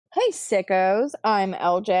Hey sickos, I'm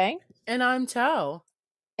LJ, And I'm Tao.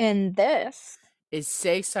 and this Is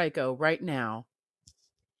Say Psycho right now.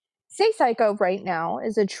 Say Psycho Right Now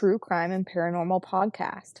is a true crime and paranormal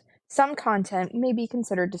podcast. Some content may be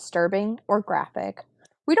considered disturbing or graphic.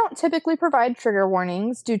 We don't typically provide trigger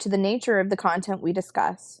warnings due to the nature of the content we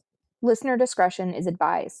discuss. Listener discretion is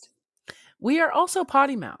advised. We are also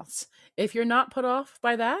potty mouths. If you're not put off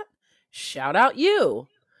by that, shout out you.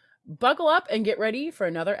 Buckle up and get ready for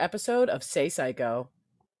another episode of Say Psycho.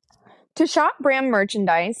 To shop brand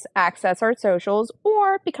merchandise, access our socials,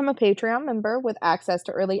 or become a Patreon member with access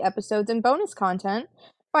to early episodes and bonus content,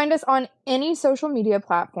 find us on any social media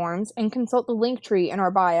platforms and consult the link tree in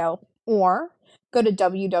our bio, or go to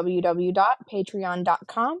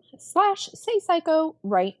www.patreon.com/saypsycho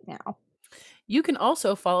right now. You can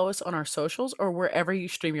also follow us on our socials or wherever you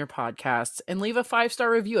stream your podcasts and leave a 5-star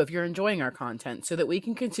review if you're enjoying our content so that we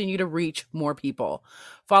can continue to reach more people.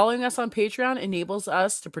 Following us on Patreon enables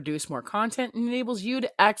us to produce more content and enables you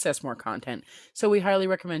to access more content. So we highly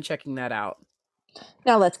recommend checking that out.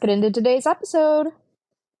 Now let's get into today's episode.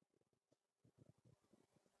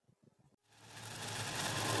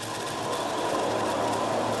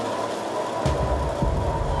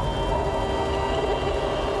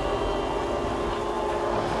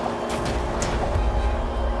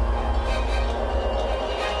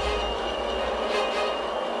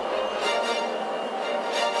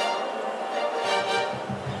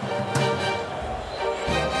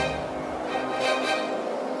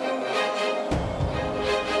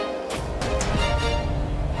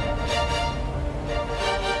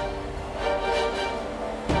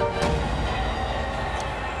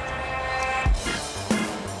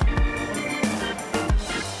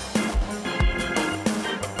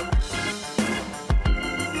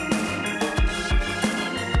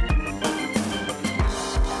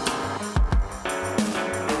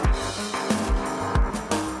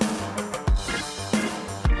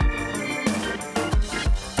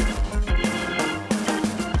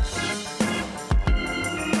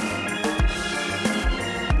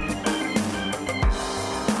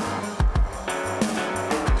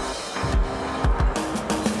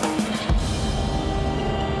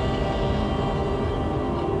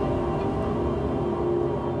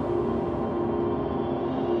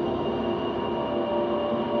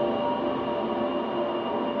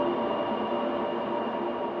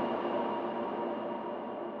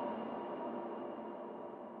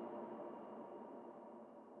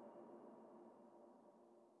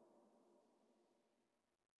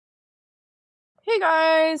 Hey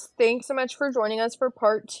guys, thanks so much for joining us for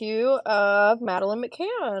part 2 of Madeleine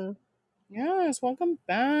McCann. Yes, welcome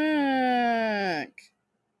back.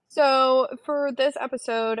 So, for this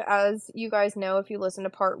episode, as you guys know, if you listen to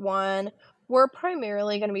part 1, we're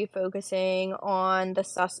primarily going to be focusing on the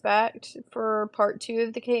suspect. For part 2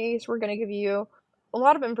 of the case, we're going to give you a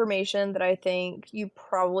lot of information that I think you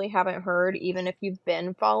probably haven't heard, even if you've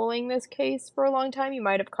been following this case for a long time. You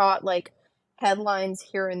might have caught, like, headlines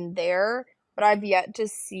here and there, but I've yet to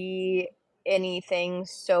see anything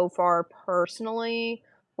so far personally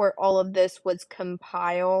where all of this was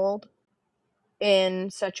compiled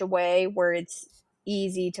in such a way where it's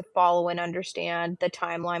easy to follow and understand the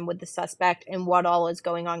timeline with the suspect and what all is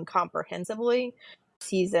going on comprehensively.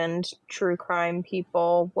 Seasoned true crime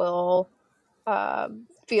people will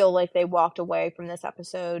feel like they walked away from this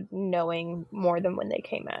episode knowing more than when they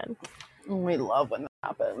came in. We love when that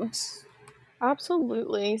happens.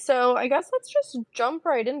 Absolutely. So I guess let's just jump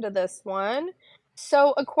right into this one.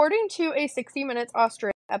 So according to a 60 Minutes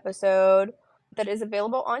Australia episode that is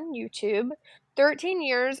available on YouTube, 13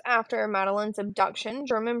 years after Madeleine's abduction,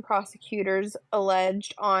 German prosecutors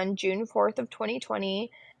alleged on June 4th of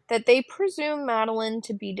 2020 that they presume Madeleine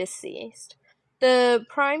to be deceased. The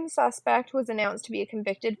prime suspect was announced to be a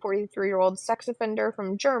convicted 43-year-old sex offender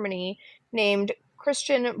from Germany named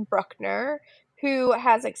Christian Bruckner, who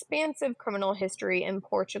has expansive criminal history in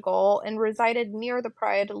Portugal and resided near the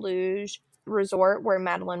Praia De Luz resort where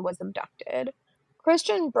Madeleine was abducted.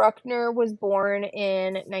 Christian Bruckner was born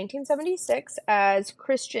in 1976 as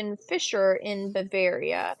Christian Fischer in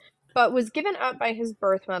Bavaria, but was given up by his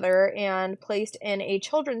birth mother and placed in a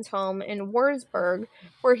children's home in Wurzburg,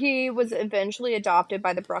 where he was eventually adopted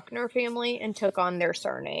by the Bruckner family and took on their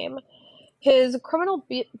surname. His criminal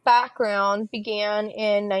background began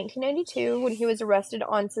in 1992 when he was arrested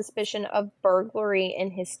on suspicion of burglary in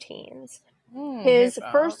his teens. His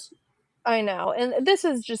first, I know, and this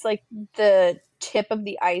is just like the tip of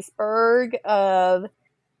the iceberg of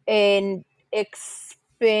an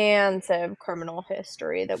expansive criminal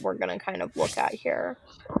history that we're going to kind of look at here.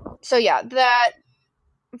 So yeah, that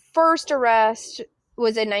first arrest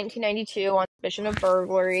was in 1992 on suspicion of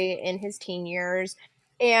burglary in his teen years.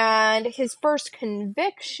 And his first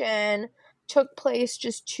conviction took place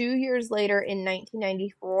just 2 years later in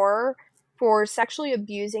 1994 for sexually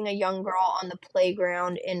abusing a young girl on the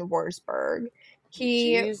playground in Wurzburg.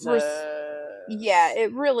 He yeah, Jesus.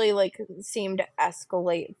 it really like seemed to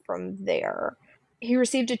escalate from there. He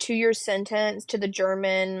received a 2-year sentence to the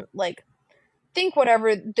German, like, think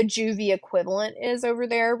whatever the juvie equivalent is over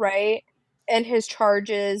there, right? And his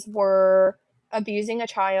charges were abusing a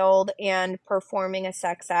child and performing a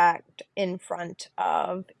sex act in front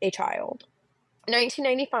of a child.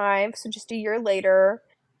 1995, so just a year later,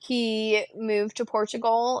 he moved to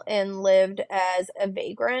Portugal and lived as a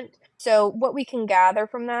vagrant. So, what we can gather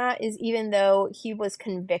from that is even though he was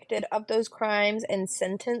convicted of those crimes and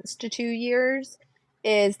sentenced to 2 years,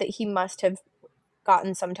 is that he must have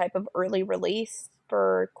gotten some type of early release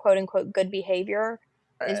for quote unquote good behavior,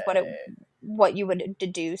 is what you would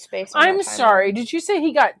deduce based on that I'm sorry. timeline. Did you say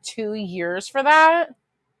he got 2 years for that?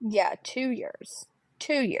 Yeah, 2 years.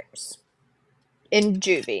 2 years. In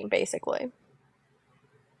juvie, basically.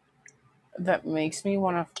 That makes me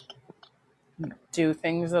want to do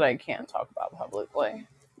things that I can't talk about publicly.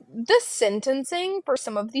 The sentencing for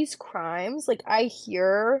some of these crimes, like I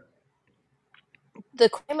hear the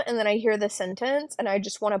crime and then I hear the sentence and I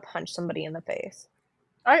just want to punch somebody in the face.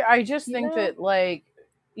 I just You think know? that, like,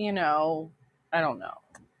 you know, I don't know.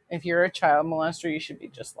 If you're a child molester, you should be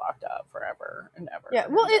just locked up forever and ever. Yeah,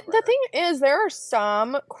 well, and the ever. thing is, there are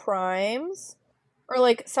some crimes or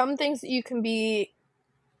like some things that you can be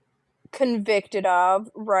convicted of,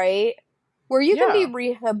 right? Where you can be Yeah.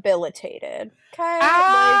 rehabilitated. Okay?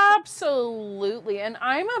 Like, Absolutely. And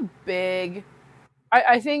I'm a big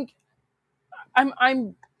I think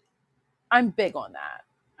I'm big on that.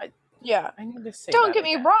 yeah. I need to say Don't that get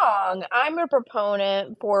me again. wrong. I'm a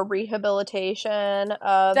proponent for rehabilitation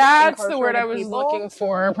of That's the word I incarcerated was people. looking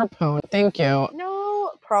for. Proponent. Thank you.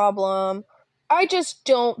 No problem. I just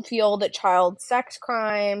don't feel that child sex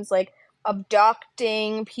crimes, like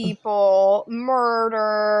abducting people,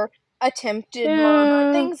 murder, attempted murder,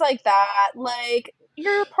 Yeah. things like that, like,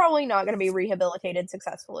 you're probably not going to be rehabilitated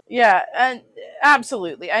successfully. Yeah, and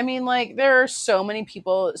absolutely. I mean, like, there are so many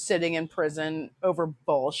people sitting in prison over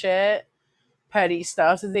bullshit, petty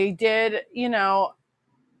stuff that they did,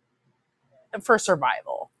 for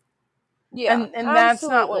survival. Yeah, And that's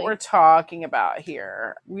not what we're absolutely. talking about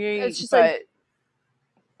here. It's just like,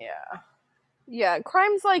 But yeah. yeah,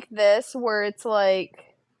 crimes like this, where it's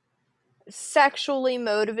like sexually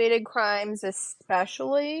motivated crimes,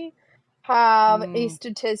 especially, have a Mm,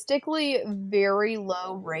 statistically very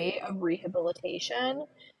low rate of rehabilitation.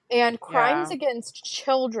 And crimes yeah. against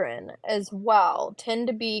children as well tend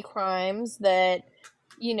to be crimes that,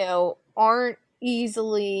 aren't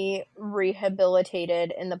easily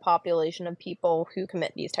rehabilitated in the population of people who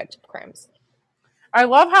commit these types of crimes. I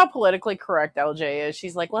love how politically correct LJ is.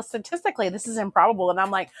 She's like, well, statistically, this is improbable. And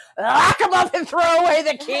I'm like, lock him up and throw away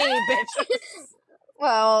the key, bitches.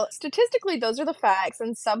 Well, statistically, those are the facts,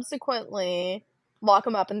 and subsequently, lock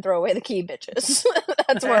them up and throw away the key, bitches.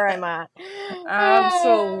 That's where I'm at.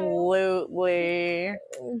 Absolutely.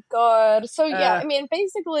 God. So, yeah, Uh, I mean,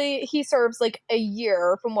 basically, he serves like a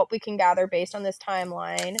year, from what we can gather based on this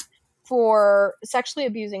timeline, for sexually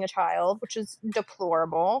abusing a child, which is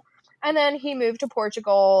deplorable. And then he moved to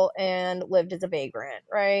Portugal and lived as a vagrant,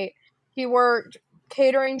 right? He worked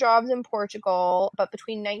catering jobs in Portugal, but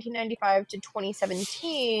between 1995 to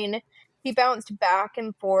 2017, he bounced back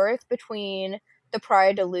and forth between the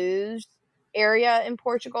Praia De Luz area in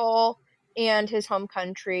Portugal and his home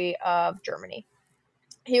country of Germany.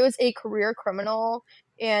 He was a career criminal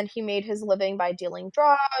and he made his living by dealing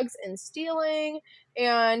drugs and stealing,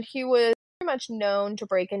 and he was pretty much known to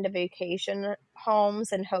break into vacation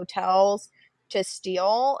homes and hotels to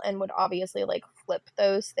steal, and would obviously like flip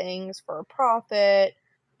those things for a profit,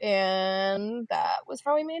 and that was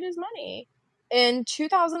how he made his money. In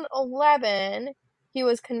 2011, he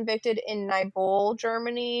was convicted in Nibel,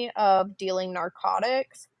 Germany, of dealing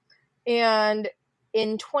narcotics, and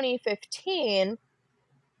in 2015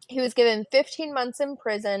 he was given 15 months in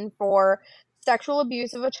prison for sexual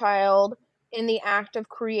abuse of a child in the act of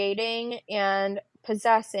creating and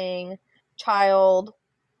possessing child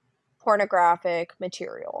pornographic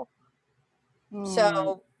material. oh my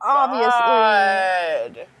So,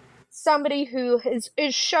 obviously, God. somebody who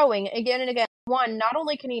is showing again and again, one, not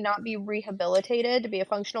only can he not be rehabilitated to be a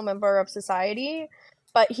functional member of society,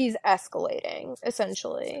 but he's escalating,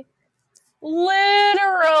 essentially.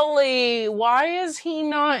 Literally. Why is he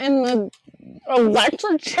not in the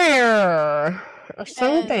electric chair or And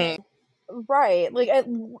something? Right. Like at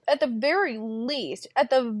the very least,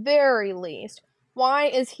 why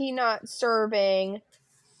is he not serving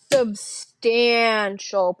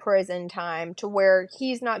substantial prison time to where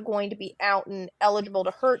he's not going to be out and eligible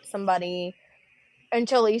to hurt somebody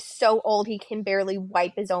until he's so old he can barely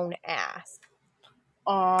wipe his own ass? That's what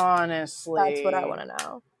I Honestly. want to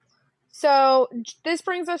know. So, this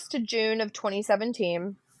brings us to June of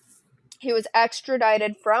 2017. He was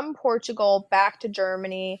extradited from Portugal back to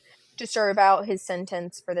Germany to serve out his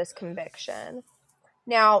sentence for this conviction.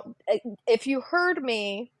 Now, if you heard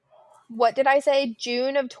me, what did I say?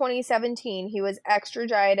 June of 2017, he was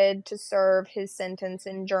extradited to serve his sentence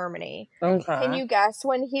in Germany. Can Okay. you guess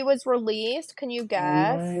when he was released? Can you Oh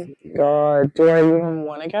guess? my god. Do I even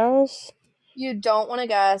want to guess? You don't want to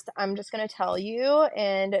guess. I'm just going to tell you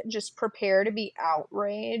and just prepare to be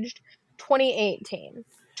outraged. 2018.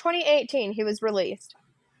 2018, he was released.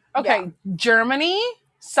 Yeah. Okay, Germany,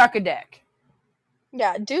 suck a dick.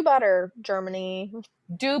 Yeah, do better, Germany.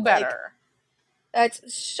 Do Like, better.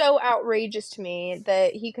 that's so outrageous to me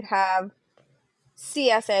that he could have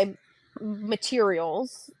CSA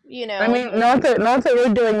materials, you I know? mean, not that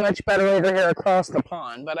we're doing much better over here across the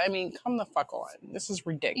pond, but I mean, come the fuck on. This is Yeah,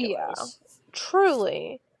 ridiculous.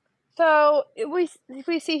 truly. So we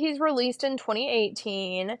see he's released in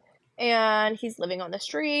 2018, and he's living on the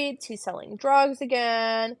streets, he's selling drugs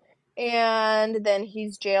again, and then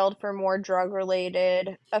he's jailed for more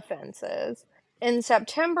drug-related offenses. In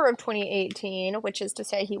September of 2018, which is to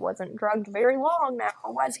say he wasn't drugged very long now,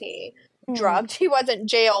 was he? Drugged. He wasn't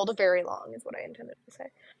jailed very long, is what I intended to say.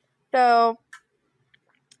 So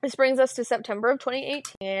this brings us to September of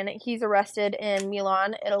 2018. He's arrested in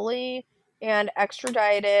Milan, Italy, and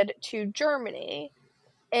extradited to Germany.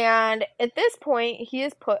 And at this point, he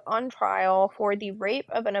is put on trial for the rape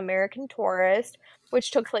of an American tourist, which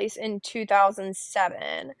took place in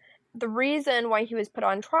 2007. The reason why he was put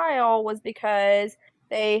on trial was because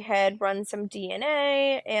they had run some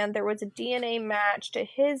DNA, and there was a DNA match to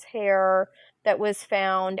his hair that was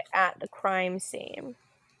found at the crime scene.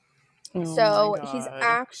 Oh my So he's god.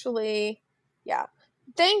 actually, yeah.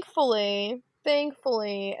 Thankfully,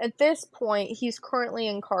 at this point, he's currently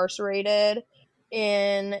incarcerated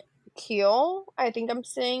in Kiel. I think I'm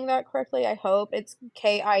saying that correctly. I hope it's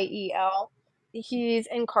Kiel. He's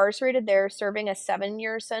incarcerated there, serving a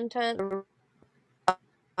 7-year sentence.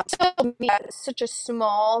 Such a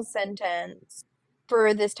small sentence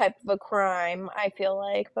for this type of a crime, I feel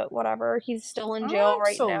like, but whatever. He's still in jail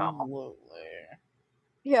right now. Absolutely.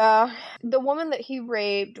 Yeah, the woman that he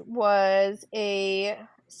raped was a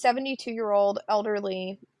 72-year-old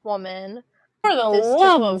elderly woman. For the This took,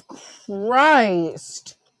 love of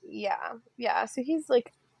Christ. yeah, so he's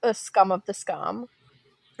like a scum of the scum.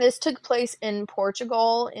 This took place in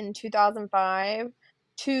Portugal in 2005,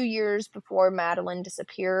 2 years before Madeleine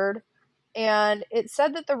disappeared. And it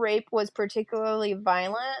said that the rape was particularly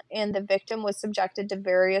violent and the victim was subjected to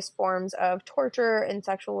various forms of torture and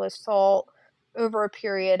sexual assault over a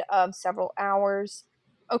period of several hours.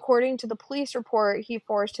 According to the police report, he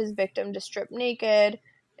forced his victim to strip naked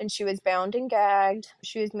and she was bound and gagged.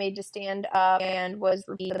 She was made to stand up and was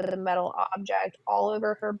repeated with a metal object all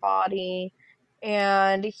over her body.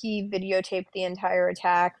 And he videotaped the entire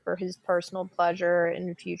attack for his personal pleasure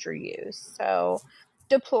and future use. So,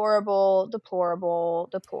 deplorable, deplorable,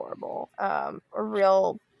 deplorable. A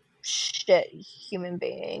real shit human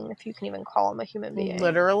being, if you can even call him a human being.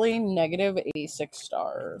 Literally negative 86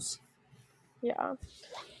 stars. Yeah.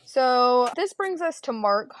 So this brings us to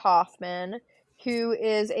Mark Hoffman, who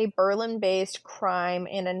is a Berlin-based crime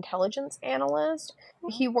and intelligence analyst.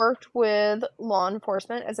 He worked with law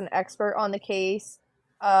enforcement as an expert on the case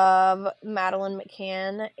of Madeleine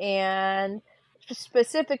McCann, and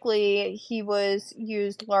specifically, he was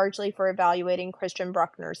used largely for evaluating Christian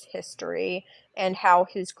Bruckner's history and how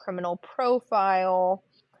his criminal profile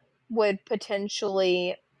would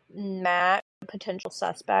potentially match a potential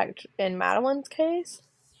suspect in Madeleine's case.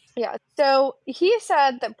 Yeah, so he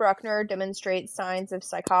said that Bruckner demonstrates signs of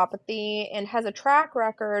psychopathy and has a track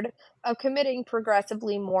record of committing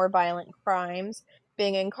progressively more violent crimes,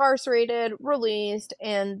 being incarcerated, released,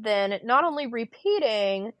 and then not only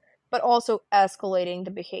repeating, but also escalating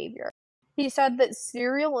the behavior. He said that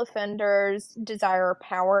serial offenders desire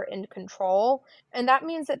power and control, and that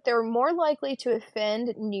means that they're more likely to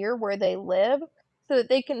offend near where they live so that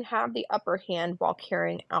they can have the upper hand while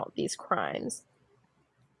carrying out these crimes.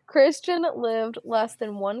 Christian lived less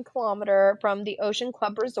than 1 kilometer from the Ocean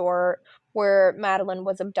Club Resort where Madeleine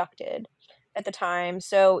was abducted at the time.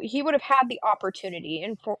 So he would have had the opportunity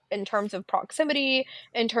in terms of proximity,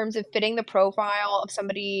 in terms of fitting the profile of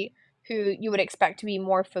somebody who you would expect to be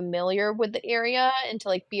more familiar with the area and to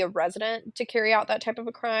like be a resident to carry out that type of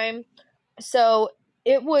a crime. So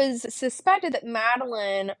it was suspected that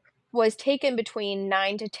Madeleine was taken between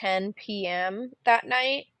 9 to 10 p.m. that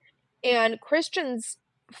night, and Christian's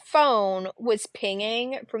phone was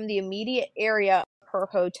pinging from the immediate area of her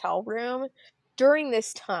hotel room during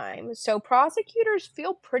this time. So prosecutors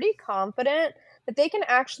feel pretty confident that they can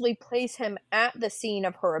actually place him at the scene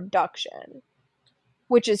of her abduction,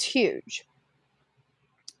 which is huge.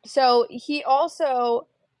 So he also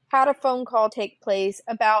had a phone call take place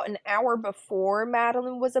about an hour before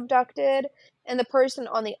Madeleine was abducted, and the person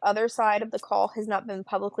on the other side of the call has not been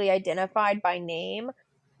publicly identified by name,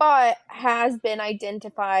 but has been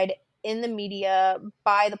identified in the media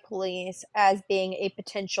by the police as being a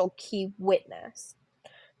potential key witness.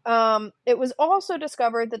 It was also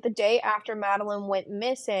discovered that the day after Madeleine went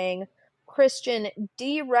missing, Christian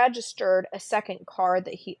deregistered a second car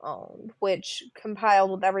that he owned, which, compiled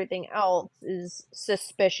with everything else, is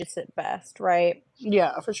suspicious at best, right?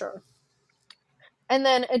 Yeah, for sure. And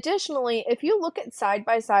then additionally, if you look at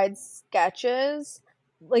side-by-side sketches,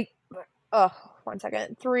 like, oh, 1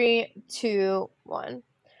 second, 3, 2, 1.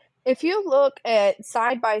 If you look at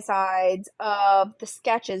side-by-sides of the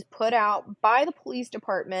sketches put out by the police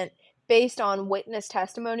department based on witness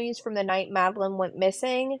testimonies from the night Madeleine went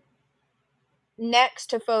missing, next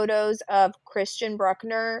to photos of Christian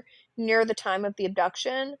Bruckner near the time of the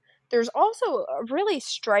abduction, there's also a really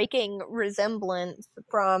striking resemblance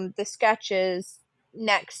from the sketches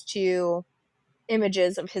next to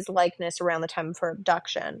images of his likeness around the time of her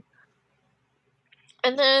abduction.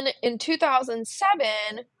 And then in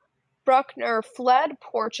 2007, Bruckner fled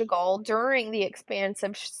Portugal during the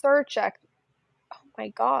expansive search oh my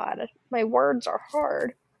god, my words are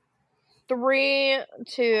hard. 3,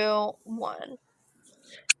 2, 1.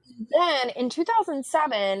 Then, in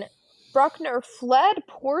 2007, Bruckner fled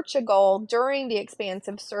Portugal during the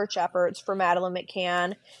expansive search efforts for Madeleine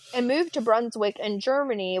McCann and moved to Brunswick in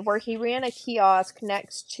Germany, where he ran a kiosk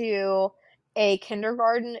next to a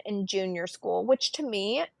kindergarten and junior school, which to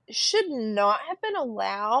me should not have been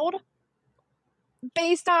allowed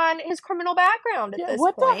based on his criminal background at this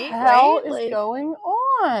what point, the hell right? is Like, going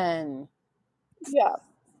on? yeah.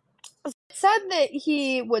 It said that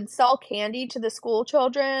he would sell candy to the school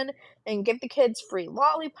children and give the kids free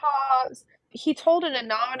lollipops. He told an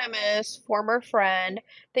anonymous former friend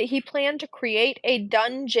that he planned to create a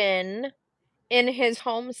dungeon in his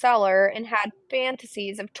home cellar and had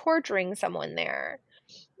fantasies of torturing someone there.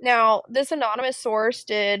 Now, this anonymous source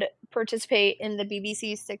did participate in the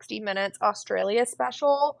BBC's 60 Minutes Australia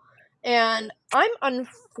special, and I'm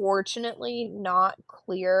unfortunately not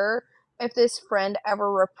clear if this friend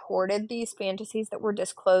ever reported these fantasies that were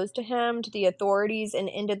disclosed to him to the authorities and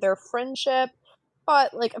ended their friendship.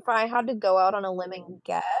 But, like, if I had to go out on a limb and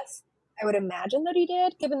guess, I would imagine that he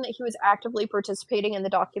did, given that he was actively participating in the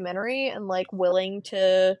documentary and, like, willing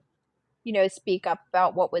to, speak up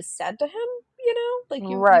about what was said to him, like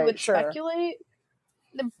you Right, would sure. speculate.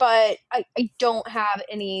 But I don't have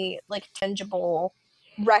any, like, tangible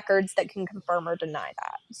records that can confirm or deny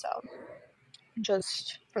that. So,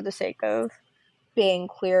 just for the sake of being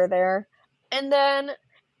clear there. And then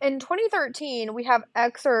in 2013, we have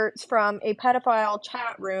excerpts from a pedophile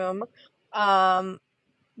chat room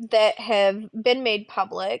that have been made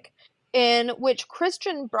public, in which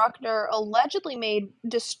Christian Bruckner allegedly made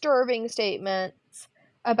disturbing statements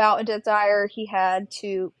about a desire he had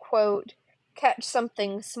to, quote, catch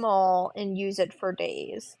something small and use it for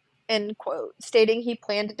days, end quote, stating he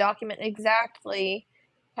planned to document exactly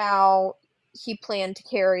how he planned to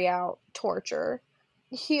carry out torture.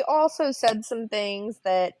 He also said some things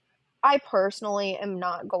that I personally am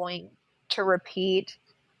not going to repeat,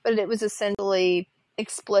 but it was essentially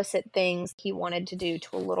explicit things he wanted to do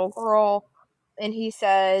to a little girl. And he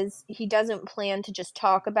says he doesn't plan to just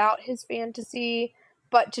talk about his fantasy,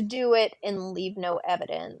 but to do it and leave no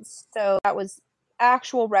evidence. So that was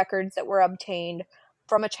actual records that were obtained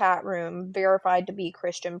from a chat room verified to be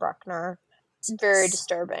Christian Bruckner. Very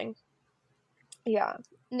disturbing. Yeah.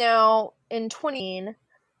 Now, in 20,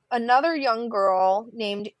 another young girl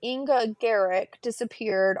named Inga Garrick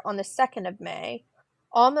disappeared on the 2nd of May,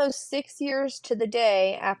 almost 6 years to the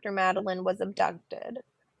day after Madeleine was abducted.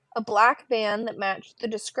 A black van that matched the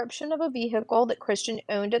description of a vehicle that Christian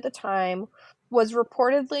owned at the time was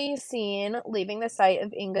reportedly seen leaving the site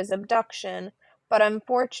of Inga's abduction, but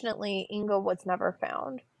unfortunately, Inga was never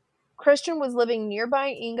found. Christian was living nearby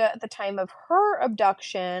Inga at the time of her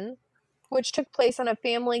abduction, which took place on a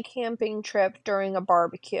family camping trip during a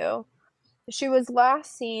barbecue. She was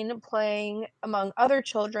last seen playing among other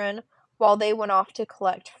children while they went off to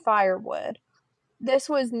collect firewood. This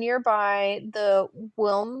was nearby the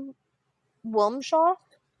Wilmshof,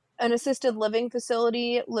 an assisted living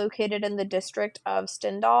facility located in the district of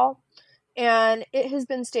Stendal. And it has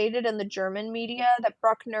been stated in the German media that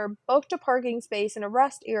Bruckner booked a parking space in a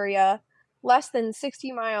rest area less than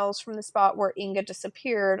 60 miles from the spot where Inga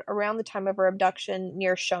disappeared around the time of her abduction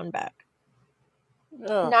near Schoenbeck.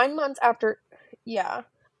 Ugh. 9 months after, yeah.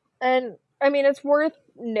 And I mean, it's worth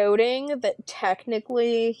noting that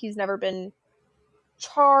technically he's never been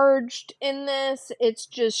charged in this. It's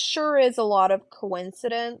just sure is a lot of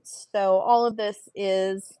coincidence. So all of this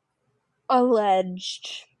is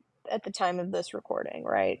alleged at the time of this recording,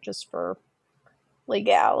 right? Just for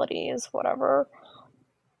legalities, whatever.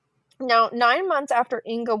 Now, 9 months after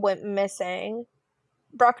Inga went missing,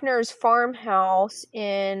 Bruckner's farmhouse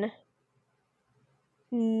in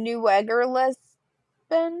Neuegerleben,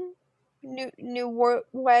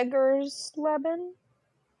 Neuegersleben.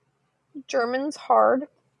 German's hard.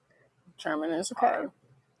 German is Okay. hard.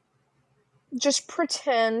 Just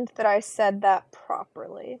pretend that I said that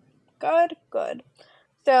properly. Good, good.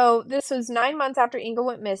 So this was 9 months after Inga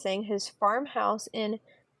went missing. His farmhouse in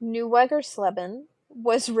Neuegersleben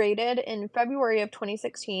was raided in February of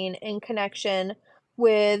 2016 in connection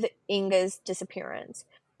with Inga's disappearance.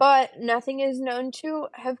 But nothing is known to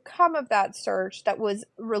have come of that search that was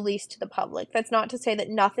released to the public. That's not to say that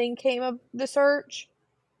nothing came of the search,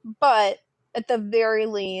 but at the very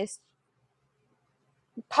least,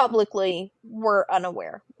 publicly, we're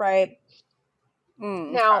unaware, right?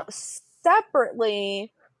 Now, Okay.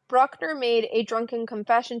 separately, Bruckner made a drunken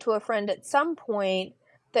confession to a friend at some point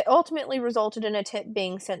that ultimately resulted in a tip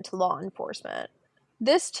being sent to law enforcement.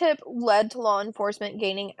 This tip led to law enforcement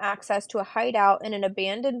gaining access to a hideout in an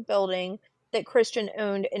abandoned building that Christian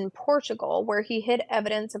owned in Portugal, where he hid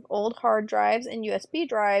evidence of old hard drives and USB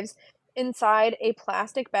drives inside a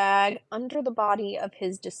plastic bag under the body of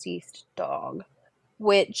his deceased dog.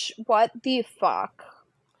 Which, what the fuck?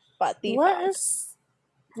 What the fuck?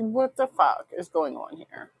 What the fuck is going on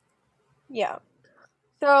here? Yeah.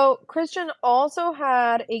 So Christian also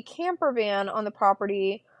had a camper van on the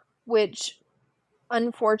property, which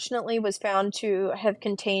unfortunately was found to have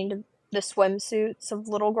contained the swimsuits of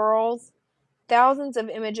little girls. Thousands of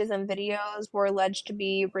images and videos were alleged to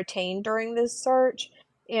be retained during this search,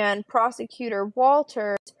 and prosecutor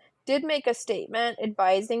Walters did make a statement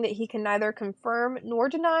advising that he can neither confirm nor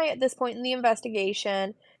deny at this point in the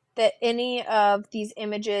investigation that any of these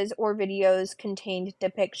images or videos contained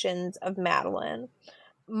depictions of Madeleine.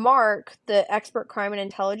 Mark, the expert crime and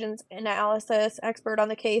intelligence analysis expert on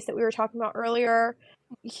the case that we were talking about earlier,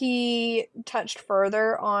 he touched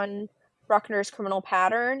further on Bruckner's criminal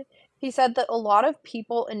pattern. He said that a lot of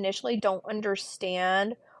people initially don't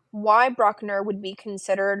understand why Bruckner would be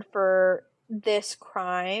considered for this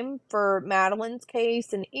crime, for Madeleine's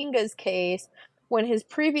case and Inga's case, when his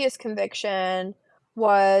previous conviction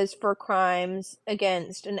was for crimes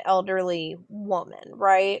against an elderly woman,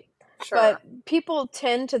 right? Sure. But people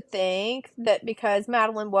tend to think that because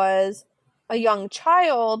Madeleine was a young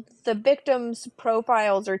child, the victims'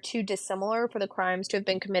 profiles are too dissimilar for the crimes to have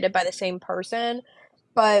been committed by the same person.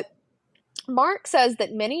 But Mark says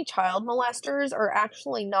that many child molesters are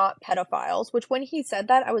actually not pedophiles, which when he said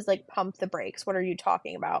that, I was like, pump the brakes. What are you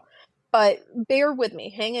talking about? But bear with me.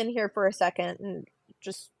 Hang in here for a second and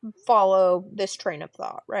just follow this train of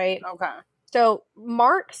thought, right? Okay. So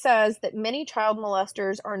Mark says that many child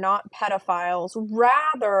molesters are not pedophiles,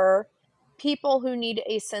 rather people who need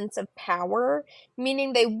a sense of power,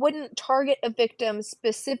 meaning they wouldn't target a victim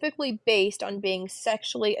specifically based on being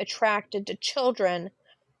sexually attracted to children,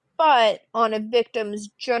 but on a victim's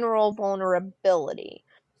general vulnerability.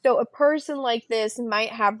 So a person like this might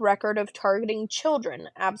have record of targeting children,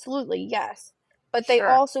 absolutely, yes. But they Sure.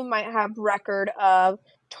 also might have record of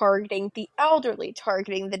targeting the elderly,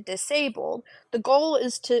 targeting the disabled. The goal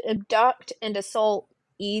is to abduct and assault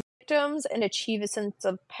easy victims and achieve a sense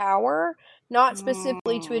of power, not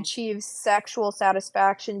specifically to achieve sexual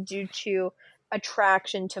satisfaction due to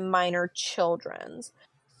attraction to minor children.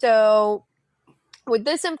 So with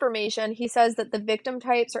this information, he says that the victim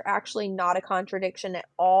types are actually not a contradiction at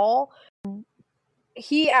all.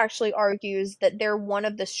 He actually argues that they're one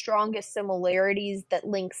of the strongest similarities that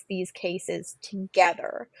links these cases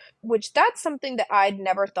together, which that's something that I'd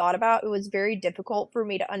never thought about. It was very difficult for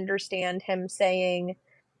me to understand him saying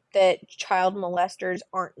that child molesters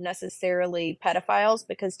aren't necessarily pedophiles,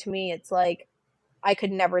 because to me it's like I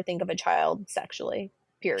could never think of a child sexually,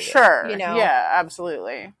 period, you Sure. know? Yeah,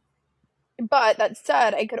 absolutely. But that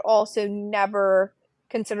said, I could also never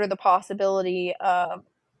consider the possibility of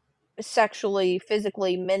sexually,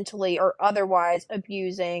 physically, mentally, or otherwise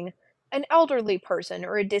abusing an elderly person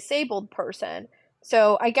or a disabled person.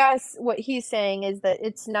 So I guess what he's saying is that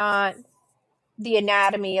it's not the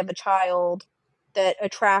anatomy of a child that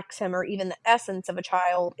attracts him or even the essence of a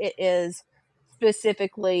child. It is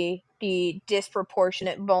specifically the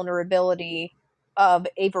disproportionate vulnerability of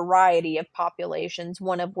a variety of populations,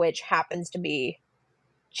 one of which happens to be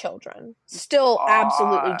children. Still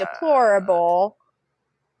absolutely God. deplorable,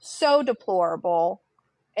 so deplorable,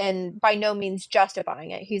 and by no means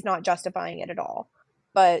justifying it. He's not justifying it at all.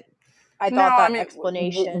 But I No, thought I that mean,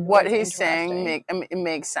 explanation what was he's saying interesting. it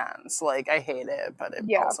makes sense. Like, I hate it, but it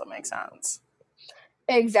Yeah, also makes sense.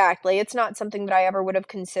 exactly. It's not something that I ever would have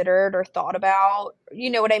considered or thought about. You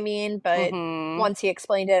know what I mean? But Mm-hmm. once he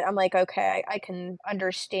explained it, I'm like, okay, I can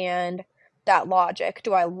understand that logic.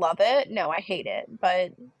 Do I love it? No, I hate it,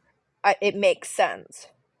 but it makes sense.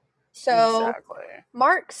 So Exactly.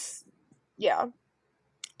 Mark's, yeah.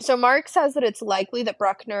 So Mark says that it's likely that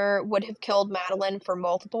Bruckner would have killed Madeline for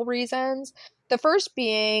multiple reasons. The first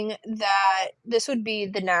being that this would be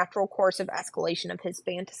the natural course of escalation of his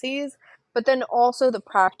fantasies, but then also the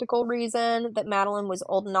practical reason that Madeline was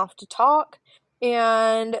old enough to talk,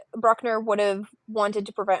 and Bruckner would have wanted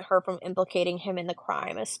to prevent her from implicating him in the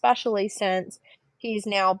crime, especially since he's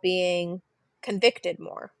now being convicted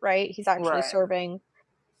more, right? He's actually Right. serving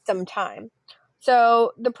some time.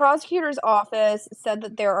 So the prosecutor's office said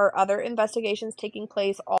that there are other investigations taking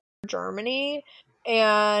place all over Germany,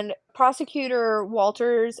 and prosecutor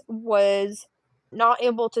Walters was not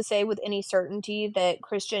able to say with any certainty that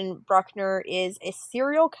Christian Bruckner is a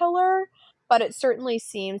serial killer, but it certainly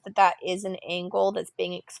seems that that is an angle that's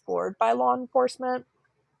being explored by law enforcement.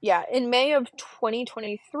 Yeah, in May of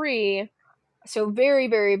 2023, so very,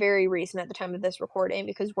 very, very recent at the time of this recording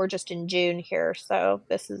because we're just in June here, so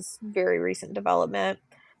this is very recent development.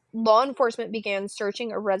 Law enforcement began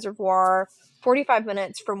searching a reservoir 45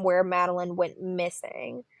 minutes from where Madeline went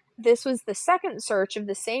missing. This was the second search of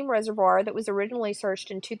the same reservoir that was originally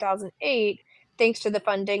searched in 2008, thanks to the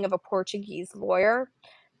funding of a Portuguese lawyer.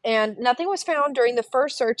 And nothing was found during the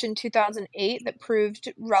first search in 2008 that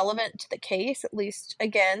proved relevant to the case, at least,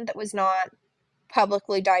 again, that was not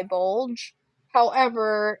publicly divulged.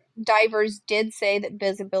 However, divers did say that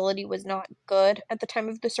visibility was not good at the time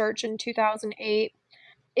of the search in 2008.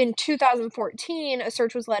 In 2014, a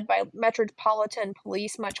search was led by Metropolitan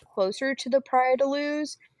Police much closer to the Praia De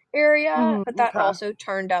Luz area, but that Okay. also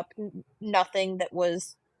turned up nothing that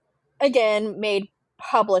was, again, made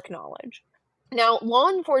public knowledge. Now, law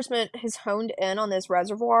enforcement has honed in on this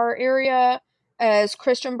reservoir area as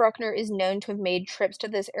Christian Bruckner is known to have made trips to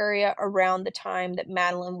this area around the time that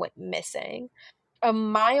Madeline went missing. A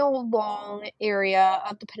mile long area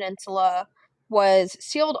of the peninsula was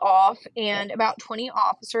sealed off, and about 20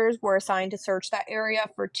 officers were assigned to search that area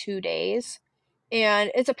for 2 days.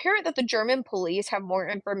 And it's apparent that the German police have more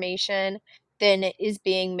information than is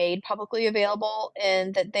being made publicly available,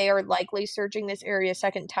 and that they are likely searching this area a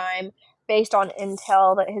second time based on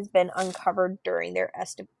intel that has been uncovered during their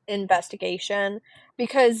investigation.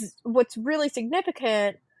 Because what's really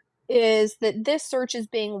significant is that this search is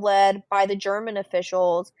being led by the German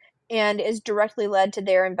officials and is directly led to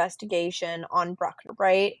their investigation on Bruckner,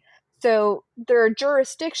 right? So there are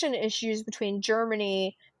jurisdiction issues between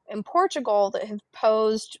Germany and Portugal that have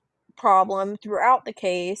posed problem throughout the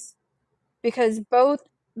case because both,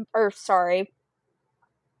 or sorry,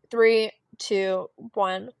 three, two,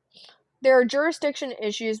 one. There are jurisdiction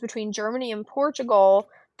issues between Germany and Portugal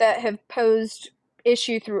that have posed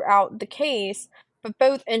issue throughout the case, but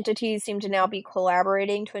both entities seem to now be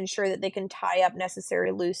collaborating to ensure that they can tie up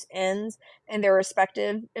necessary loose ends in their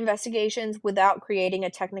respective investigations without creating a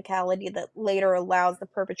technicality that later allows the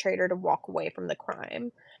perpetrator to walk away from the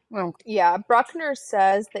crime. Well, Yeah, Bruckner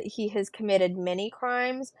says that he has committed many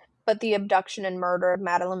crimes, but the abduction and murder of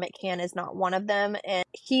Madeleine McCann is not one of them, and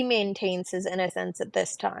he maintains his innocence at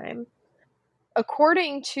this time.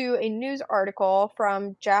 According to a news article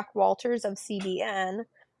from Jack Walters of CBN,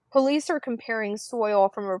 police are comparing soil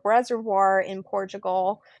from a reservoir in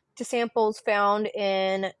Portugal to samples found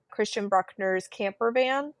in Christian Bruckner's camper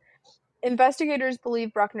van. Investigators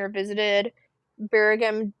believe Bruckner visited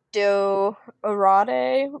Bergam do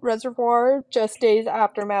Arade Reservoir just days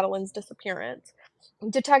after Madeline's disappearance.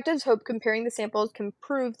 Detectives hope comparing the samples can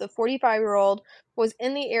prove the 45-year-old was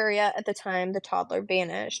in the area at the time the toddler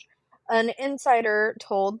vanished. An insider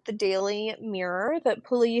told the Daily Mirror that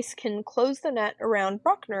police can close the net around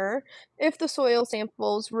Bruckner if the soil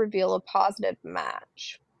samples reveal a positive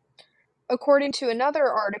match. According to another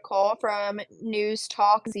article from News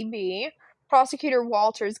Talk ZB, Prosecutor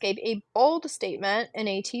Walters gave a bold statement in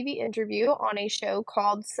a TV interview on a show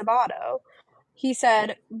called Sabato. He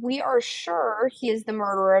said, "We are sure he is the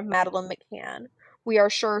murderer of Madeleine McCann. We are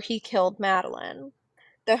sure he killed Madeleine."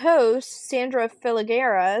 The host, Sandra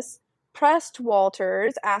Filigeras, pressed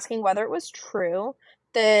Walters, asking whether it was true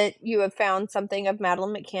that you have found something of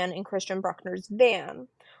Madeleine McCann in Christian Bruckner's van.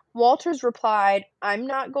 Walters replied, "I'm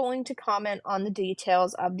not going to comment on the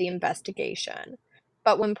details of the investigation."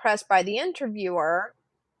 But when pressed by the interviewer,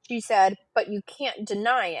 she said, "But you can't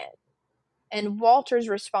deny it." And Walters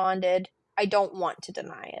responded, "I don't want to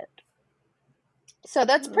deny it." So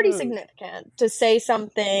that's pretty significant to say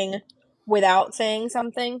something without saying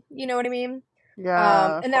something. You know what I mean?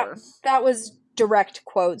 Yeah, of And course. that was direct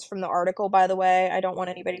quotes from the article, by the way. I don't want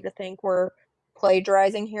anybody to think we're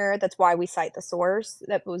plagiarizing here. That's why we cite the source.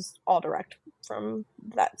 That was all direct from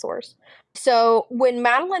that source. So when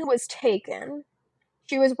Madeleine was taken,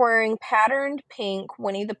 she was wearing patterned pink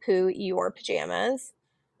Winnie the Pooh Eeyore pajamas.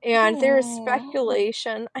 And there is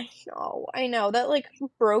speculation. I know, that like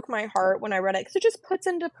broke my heart when I read it because it just puts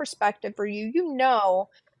into perspective for you. You know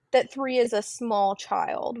that 3 is a small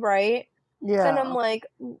child, right? And I'm Yeah. like,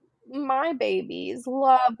 my babies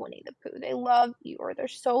love Winnie the Pooh. They love Eeyore. They're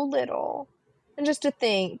so little. And just to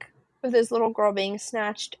think of this little girl being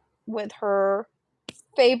snatched with her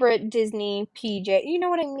favorite Disney PJ. You know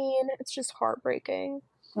what I mean? It's just heartbreaking.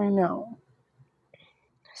 I know.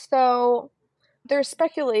 So there's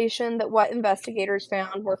speculation that what investigators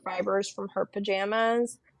found were fibers from her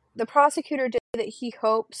pajamas. The prosecutor did that he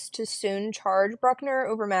hopes to soon charge Bruckner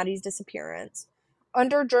over Maddie's disappearance.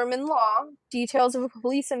 Under German law, details of a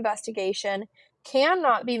police investigation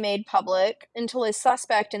cannot be made public until a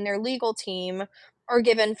suspect and their legal team are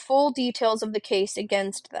given full details of the case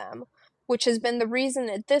against them, which has been the reason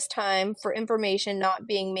at this time for information not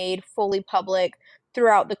being made fully public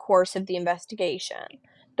throughout the course of the investigation.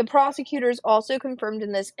 The prosecutors also confirmed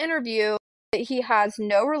in this interview that he has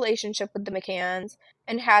no relationship with the McCanns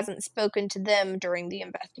and hasn't spoken to them during the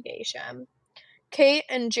investigation. Kate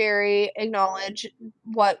and Jerry acknowledge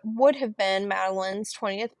what would have been Madeleine's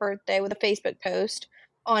 20th birthday with a Facebook post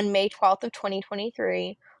on May 12th of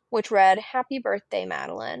 2023, which read, "Happy birthday,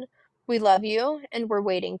 Madeleine. We love you and we're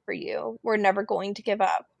waiting for you. We're never going to give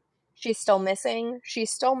up. She's still missing,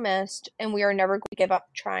 she's still missed, and we are never going to give up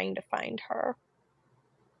trying to find her."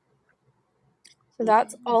 So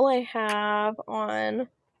that's all I have on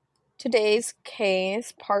today's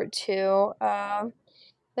case, part 2 of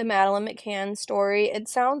the Madeleine McCann story. It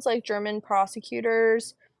sounds like German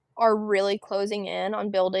prosecutors are really closing in on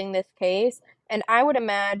building this case. And I would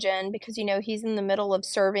imagine, because, he's in the middle of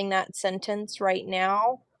serving that sentence right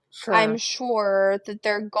now, I'm Sure. sure that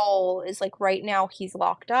their goal is like right now he's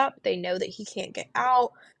locked up. They know that he can't get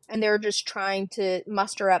out. And they're just trying to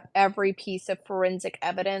muster up every piece of forensic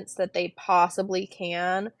evidence that they possibly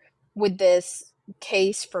can with this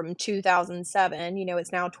case from 2007.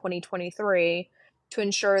 It's now 2023, to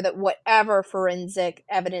ensure that whatever forensic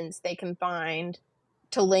evidence they can find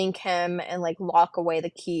to link him and like lock away the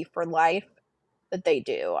key for life, that they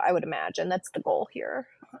do. I would imagine that's the goal here.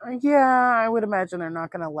 Yeah, I would imagine they're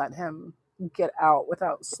not going to let him get out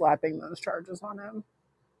without slapping those charges on him.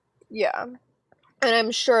 Yeah. And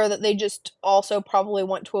I'm sure that they just also probably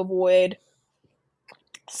want to avoid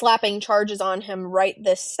slapping charges on him right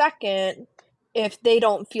this second if they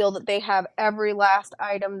don't feel that they have every last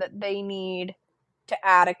item that they need to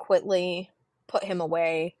adequately put him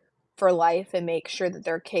away for life and make sure that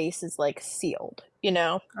their case is like sealed,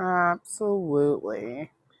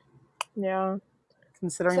 Absolutely. Yeah.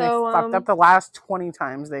 Considering they So, fucked up the last 20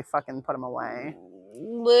 times they fucking put him away.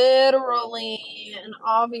 literally and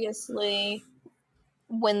obviously,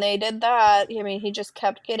 when they did that, I mean, he just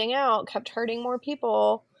kept getting out, kept hurting more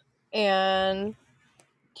people, and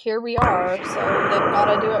here we are. So they've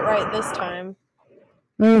got to do it right this time.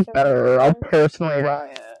 Better. I'll personally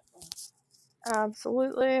riot.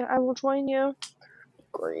 Absolutely. I will join you.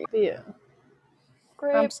 Great. Yeah.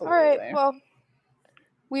 Great. All right. Absolutely. Well,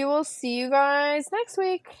 we will see you guys next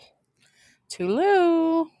week.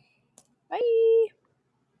 Toodaloo. Bye.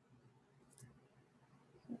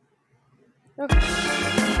 Okay.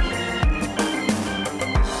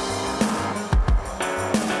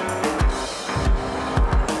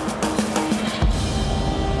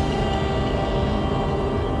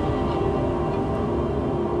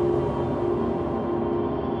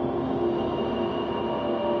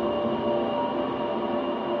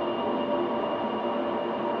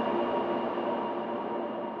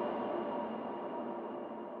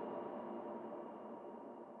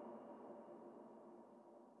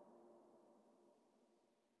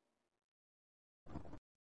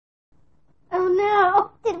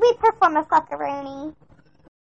 form of cockaroni.